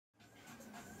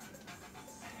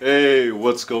Hey,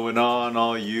 what's going on,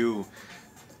 all you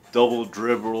double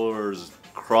dribblers,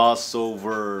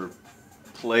 crossover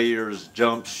players,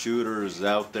 jump shooters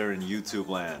out there in YouTube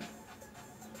land?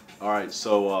 Alright,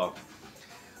 so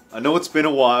I know it's been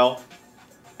a while,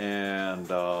 and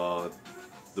the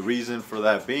reason for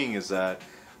that being is that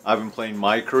I've been playing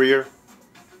my career,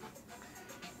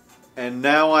 and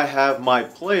now I have my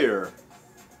player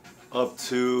up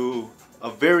to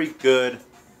a very good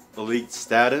elite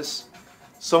status.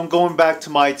 So I'm going back to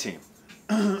my team.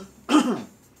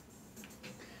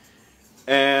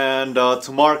 And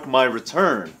to mark my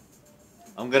return,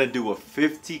 I'm going to do a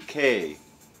 50K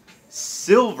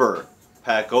silver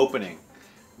pack opening.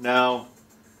 Now,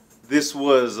 this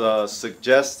was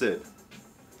suggested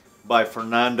by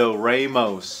Fernando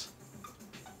Ramos.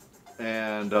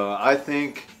 And I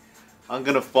think I'm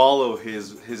going to follow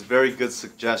his very good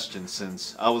suggestion,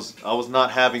 since I was not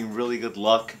having really good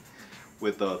luck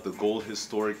with the gold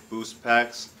historic boost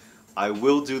packs. I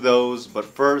will do those, but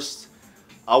first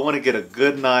I want to get a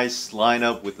good nice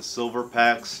lineup with the silver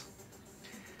packs.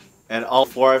 And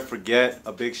before I forget,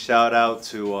 a big shout out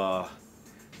to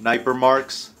Nike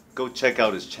Hypermarcs. Go check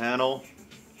out his channel.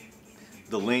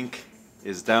 The link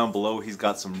is down below. He's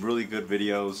got some really good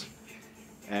videos.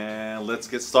 And let's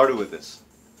get started with this.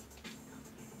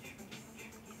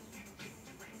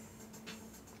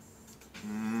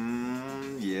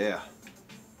 Yeah.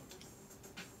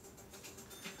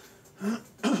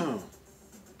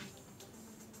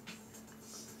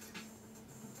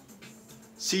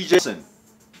 CJ,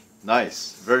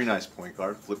 nice, very nice point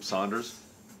guard. Flip Saunders,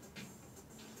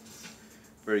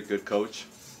 very good coach.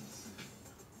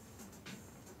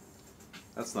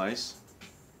 That's nice.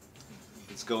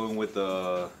 Let's go in with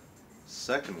the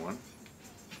second one.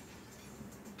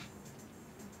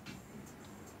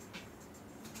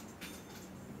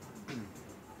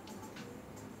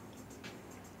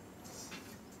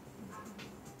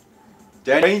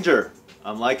 Danger,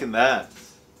 I'm liking that.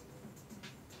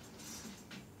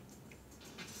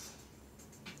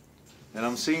 And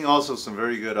I'm seeing also some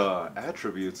very good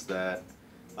attributes that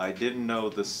I didn't know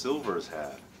the silvers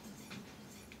had.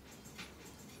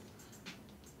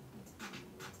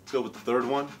 Let's go with the third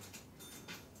one.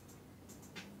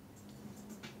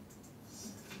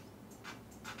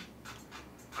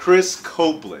 Chris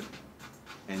Copeland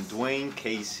and Dwayne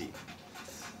Casey.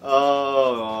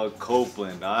 Oh,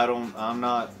 Copeland. I'm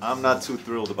not too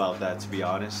thrilled about that, to be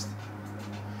honest.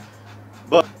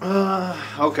 But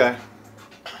okay.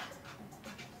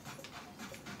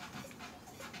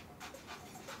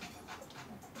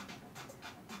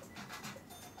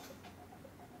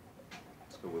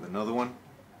 Let's go with another one.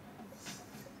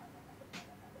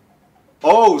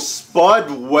 Oh,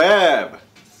 Spud Webb.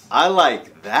 I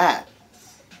like that.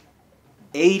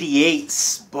 88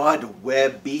 Spud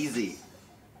Webb Beezy.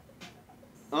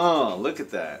 Oh, look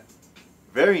at that.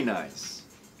 Very nice.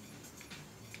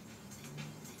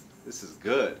 This is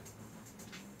good.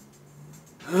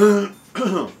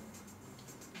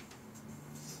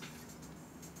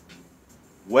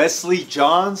 Wesley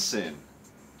Johnson.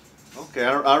 Okay,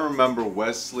 I remember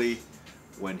Wesley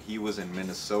when he was in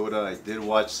Minnesota. I did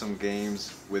watch some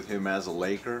games with him as a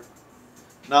Laker.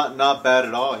 Not bad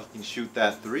at all. He can shoot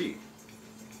that three.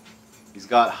 He's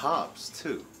got hops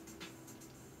too.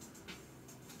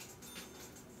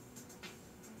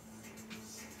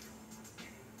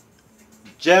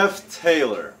 Jeff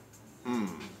Taylor.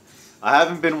 I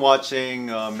haven't been watching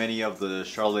many of the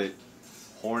Charlotte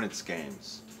Hornets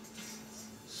games.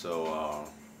 So,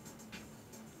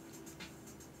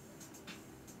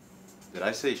 did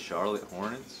I say Charlotte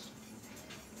Hornets?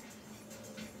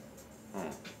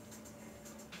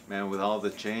 Man, with all the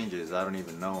changes, I don't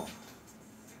even know.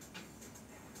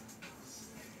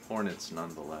 Hornets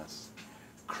nonetheless.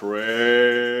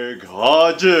 Craig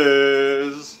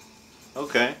Hodges.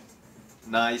 Okay.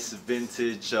 Nice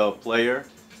vintage player.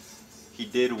 He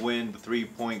did win the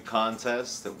three-point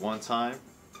contest at one time.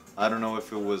 I don't know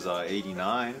if it was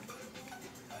 89,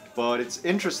 but it's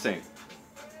interesting.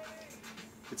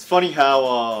 It's funny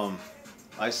how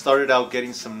I started out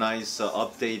getting some nice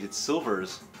updated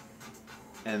silvers,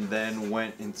 and then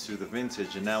went into the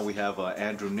vintage, and now we have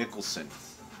Andrew Nicholson.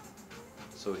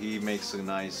 So he makes a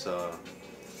nice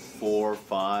 4,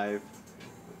 5.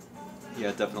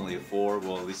 Yeah, definitely a 4.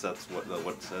 Well, at least that's what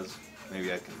it says.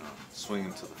 Maybe I can swing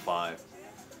him to the 5.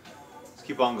 Let's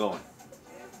keep on going.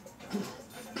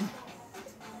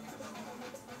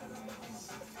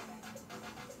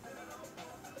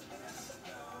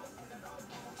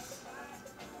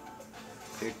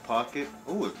 Pickpocket.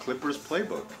 Ooh, a Clippers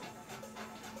playbook.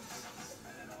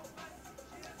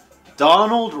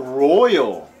 Donald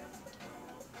Royal.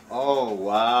 Oh,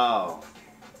 wow.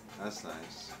 That's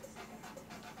nice.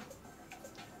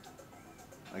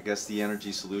 I guess the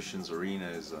Energy Solutions Arena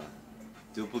is a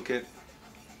duplicate.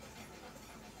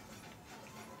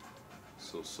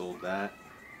 So sold that.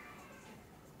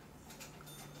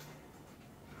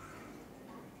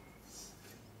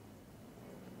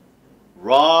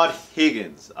 Rod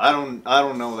Higgins. I don't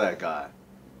know that guy.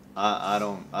 I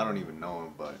don't even know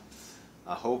him, but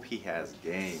I hope he has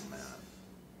game, man.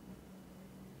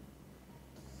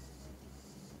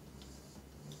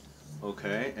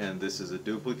 Okay, and this is a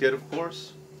duplicate, of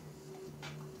course.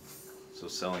 So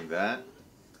selling that.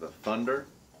 The Thunder.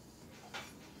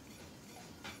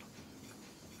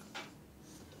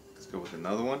 Let's go with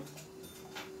another one.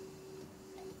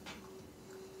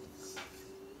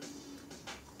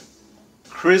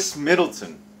 Chris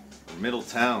Middleton, or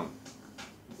Middletown.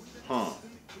 Huh.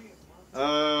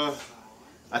 I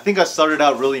think I started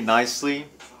out really nicely.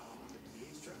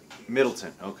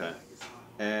 Middleton, okay.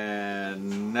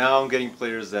 And now I'm getting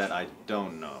players that I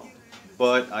don't know.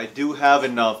 But I do have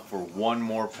enough for one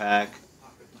more pack.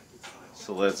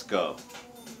 So let's go.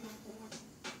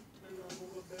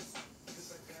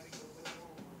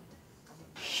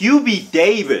 Hubie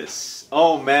Davis.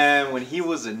 Oh man, when he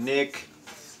was a Knick,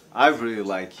 I really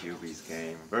like Hubie's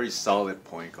game. Very solid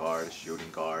point guard,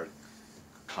 shooting guard,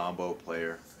 combo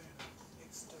player.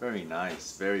 Very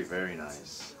nice, very, very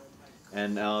nice.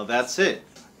 And that's it.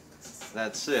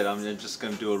 That's it. I'm just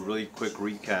going to do a really quick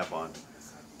recap on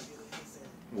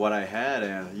what I had.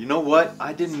 And you know what?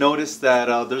 I didn't notice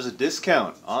that there's a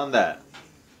discount on that.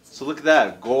 So look at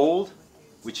that. Gold,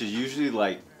 which is usually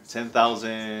like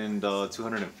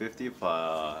 10,250 if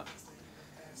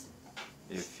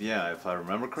I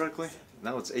remember correctly.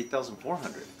 Now it's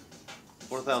 8,400.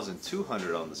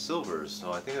 4,200 on the silvers.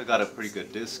 So I think I got a pretty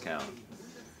good discount.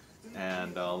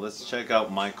 And let's check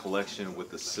out my collection with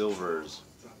the silvers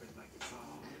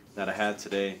that I had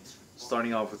today,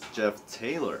 starting off with Jeff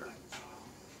Taylor.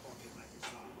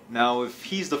 Now if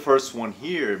he's the first one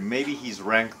here, maybe he's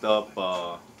ranked up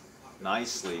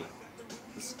nicely.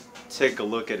 Let's take a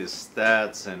look at his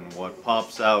stats, and what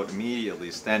pops out immediately: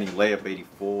 standing layup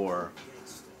 84.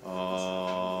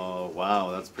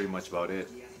 Wow, that's pretty much about it.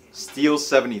 Steal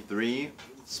 73,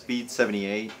 speed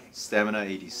 78, stamina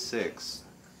 86.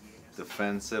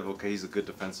 Defensive, okay, he's a good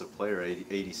defensive player,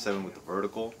 87 with the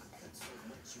vertical.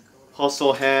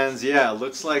 Hustle hands, yeah,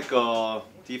 looks like a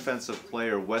defensive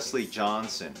player, Wesley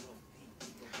Johnson.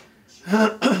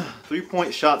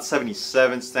 3-point shot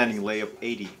 77, standing layup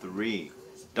 83.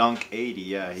 Dunk 80,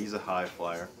 yeah, he's a high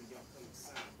flyer.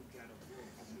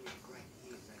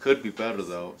 Could be better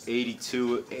though.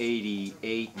 82,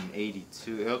 88, and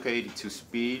 82. Okay, 82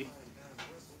 speed.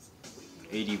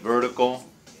 80 vertical.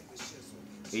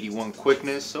 81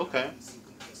 quickness, okay.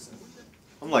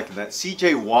 I'm liking that.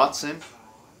 CJ Watson.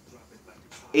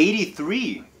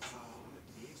 83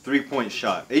 3-point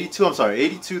shot. 82, I'm sorry,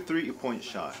 82 3-point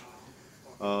shot.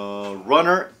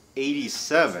 Runner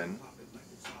 87.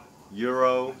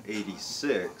 Euro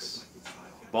 86.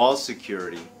 Ball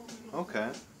security.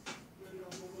 Okay.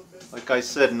 Like I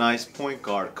said, nice point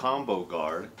guard, combo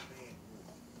guard.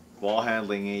 Ball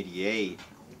handling 88.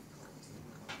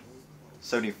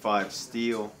 75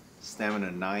 steal.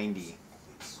 Stamina 90.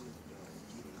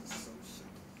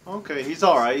 Okay, he's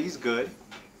alright, he's good.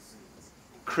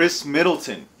 Chris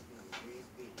Middleton.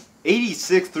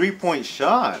 86 3-point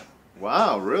shot.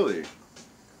 Wow, really?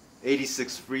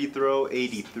 86 free throw,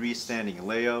 83 standing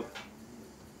layup.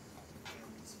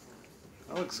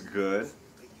 That looks good.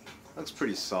 Looks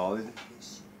pretty solid.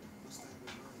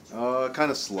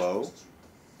 Kind of slow.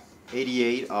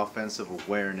 88 offensive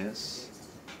awareness.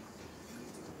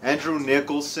 Andrew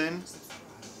Nicholson.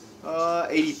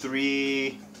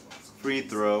 83 free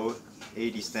throw,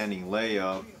 80 standing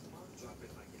layup.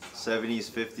 70s,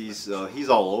 50s, he's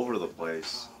all over the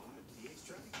place.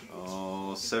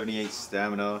 78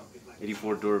 stamina,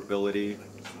 84 durability.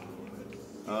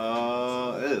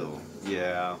 Ew,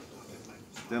 yeah.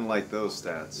 Didn't like those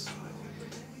stats.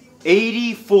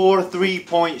 84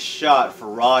 3-point shot for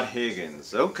Rod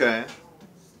Higgins. Okay.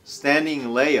 Standing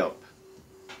layup.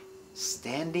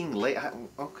 Standing layup.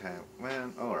 Okay,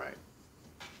 man. All right.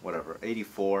 Whatever.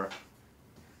 84.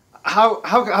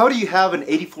 How do you have an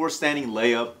 84 standing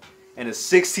layup and a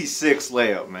 66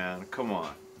 layup, man? Come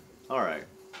on. All right.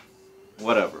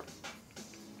 Whatever.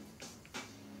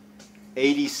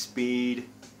 80 speed,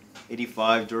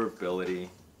 85 durability.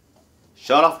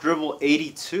 Shot off dribble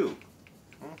 82.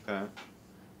 Okay.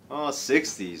 Oh,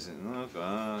 60s.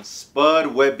 Okay. Spud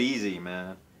Web Easy,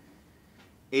 man.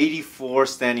 84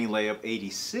 standing layup,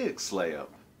 86 layup.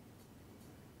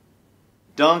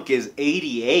 Dunk is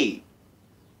 88.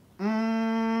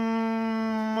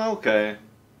 Okay.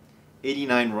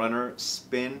 89 runner,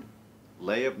 spin,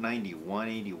 layup 91,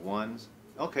 81s.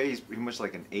 Okay, he's pretty much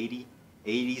like an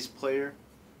 80s player.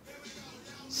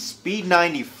 Speed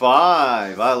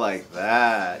 95, I like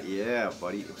that. Yeah,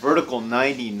 buddy. Vertical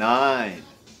 99.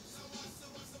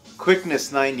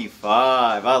 Quickness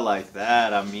 95, I like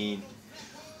that. I mean,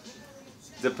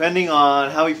 depending on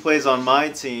how he plays on my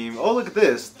team. Oh, look at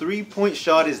this. 3-point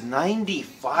shot is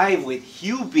 95 with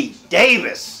Hubie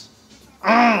Davis.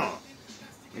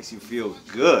 Makes you feel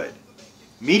good.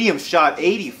 Medium shot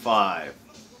 85.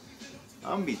 I'm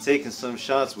going to be taking some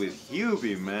shots with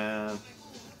Hubie, man.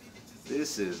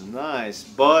 This is nice.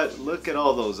 But look at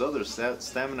all those other stats.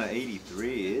 Stamina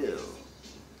 83. Ew.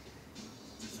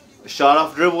 Shot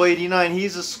off dribble 89.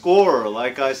 He's a scorer.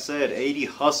 Like I said, 80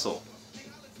 hustle.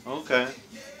 Okay.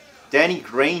 Danny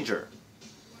Granger.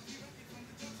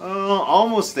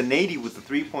 Almost an 80 with the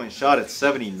 3-point shot at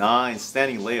 79.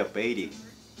 Standing layup 80.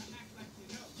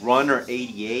 Runner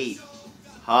 88.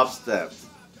 Hop step.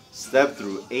 Step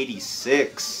through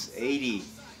 86. 80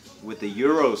 with the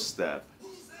Euro step.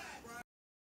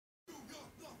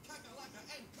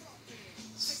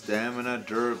 Stamina,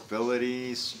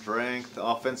 durability, strength,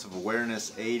 offensive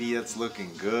awareness 80. That's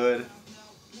looking good.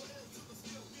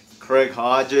 Craig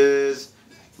Hodges.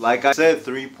 Like I said,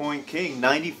 3-point king.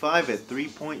 95 at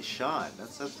 3-point shot.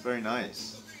 That's very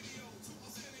nice.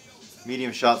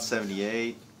 Medium shot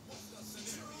 78.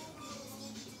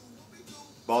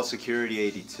 Ball security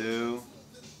 82.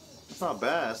 That's not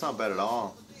bad. That's not bad at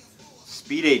all.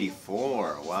 Speed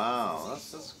 84. Wow,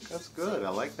 that's good. I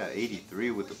like that.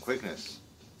 83 with the quickness.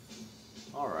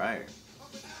 All right.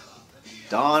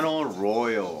 Donald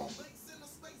Royal.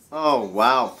 Oh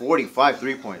wow, 45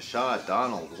 3-point shot.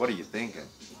 Donald, what are you thinking?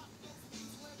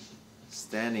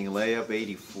 Standing layup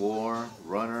 84.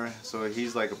 Runner. So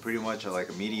he's like pretty much like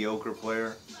a mediocre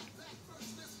player.